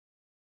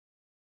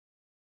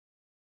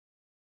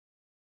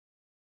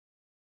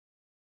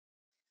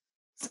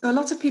So a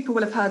lot of people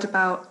will have heard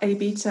about A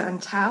beta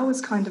and tau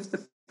as kind of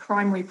the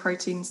primary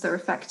proteins that are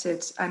affected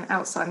in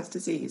Alzheimer's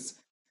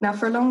disease. Now,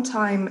 for a long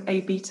time,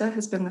 A beta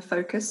has been the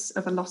focus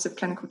of a lot of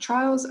clinical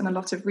trials and a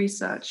lot of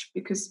research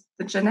because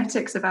the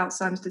genetics of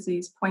Alzheimer's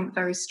disease point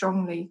very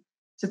strongly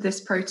to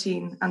this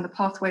protein and the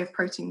pathway of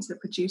proteins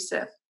that produce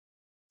it.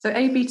 So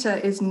A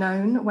beta is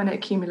known when it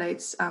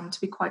accumulates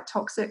to be quite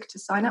toxic to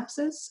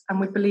synapses,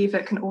 and we believe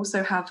it can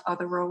also have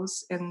other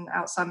roles in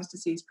Alzheimer's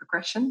disease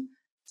progression,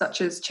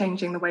 such as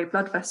changing the way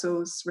blood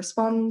vessels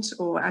respond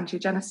or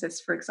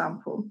angiogenesis, for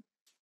example.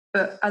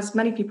 But as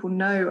many people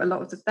know, a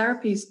lot of the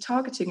therapies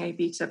targeting A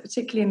beta,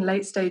 particularly in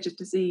late stage of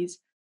disease,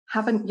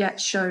 haven't yet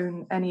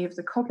shown any of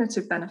the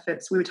cognitive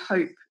benefits we would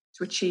hope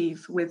to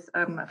achieve with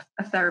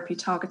a therapy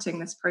targeting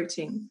this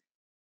protein.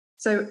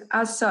 So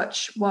as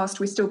such, whilst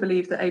we still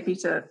believe that A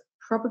beta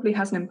probably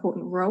has an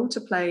important role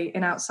to play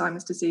in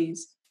Alzheimer's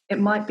disease, it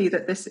might be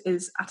that this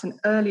is at an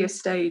earlier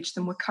stage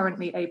than we're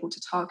currently able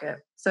to target.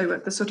 So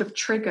at the sort of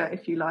trigger,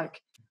 if you like,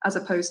 as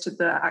opposed to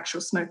the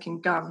actual smoking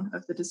gun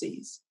of the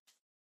disease.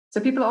 So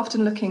people are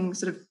often looking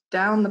sort of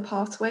down the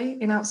pathway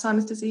in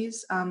Alzheimer's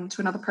disease to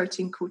another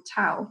protein called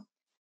tau.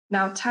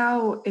 Now,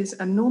 tau is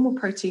a normal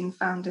protein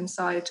found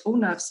inside all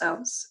nerve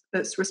cells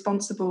that's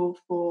responsible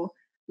for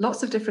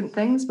lots of different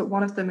things, but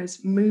one of them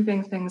is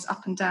moving things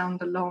up and down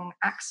the long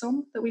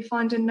axon that we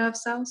find in nerve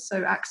cells,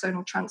 so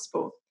axonal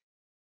transport.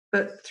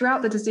 But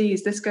throughout the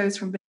disease, this goes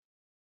from being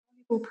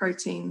a soluble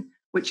protein,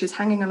 which is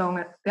hanging along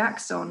at the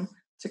axon,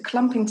 to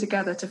clumping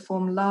together to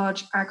form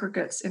large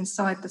aggregates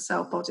inside the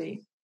cell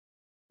body.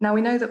 Now,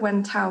 we know that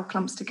when tau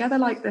clumps together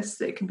like this,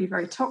 it can be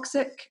very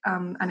toxic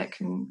and it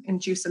can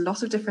induce a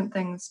lot of different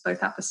things,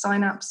 both at the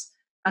synapse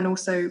and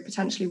also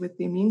potentially with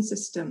the immune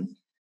system.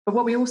 But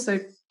what we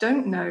also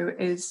don't know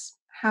is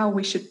how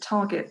we should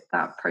target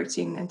that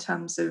protein in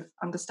terms of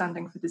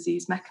understanding the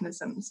disease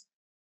mechanisms.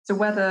 So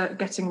whether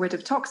getting rid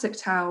of toxic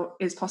tau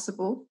is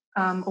possible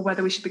or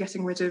whether we should be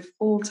getting rid of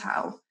all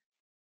tau.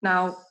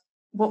 Now,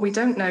 what we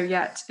don't know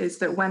yet is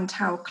that when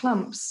tau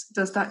clumps,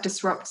 does that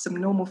disrupt some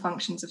normal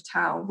functions of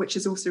tau, which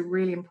is also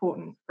really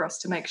important for us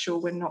to make sure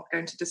we're not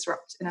going to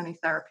disrupt in any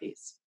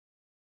therapies.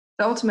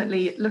 So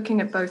ultimately, looking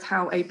at both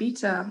how A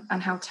beta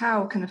and how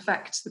tau can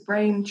affect the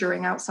brain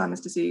during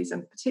Alzheimer's disease,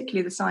 and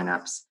particularly the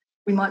synapse,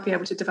 we might be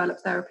able to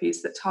develop therapies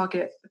that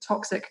target the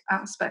toxic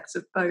aspects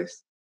of both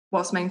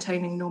whilst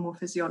maintaining normal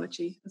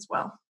physiology as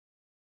well.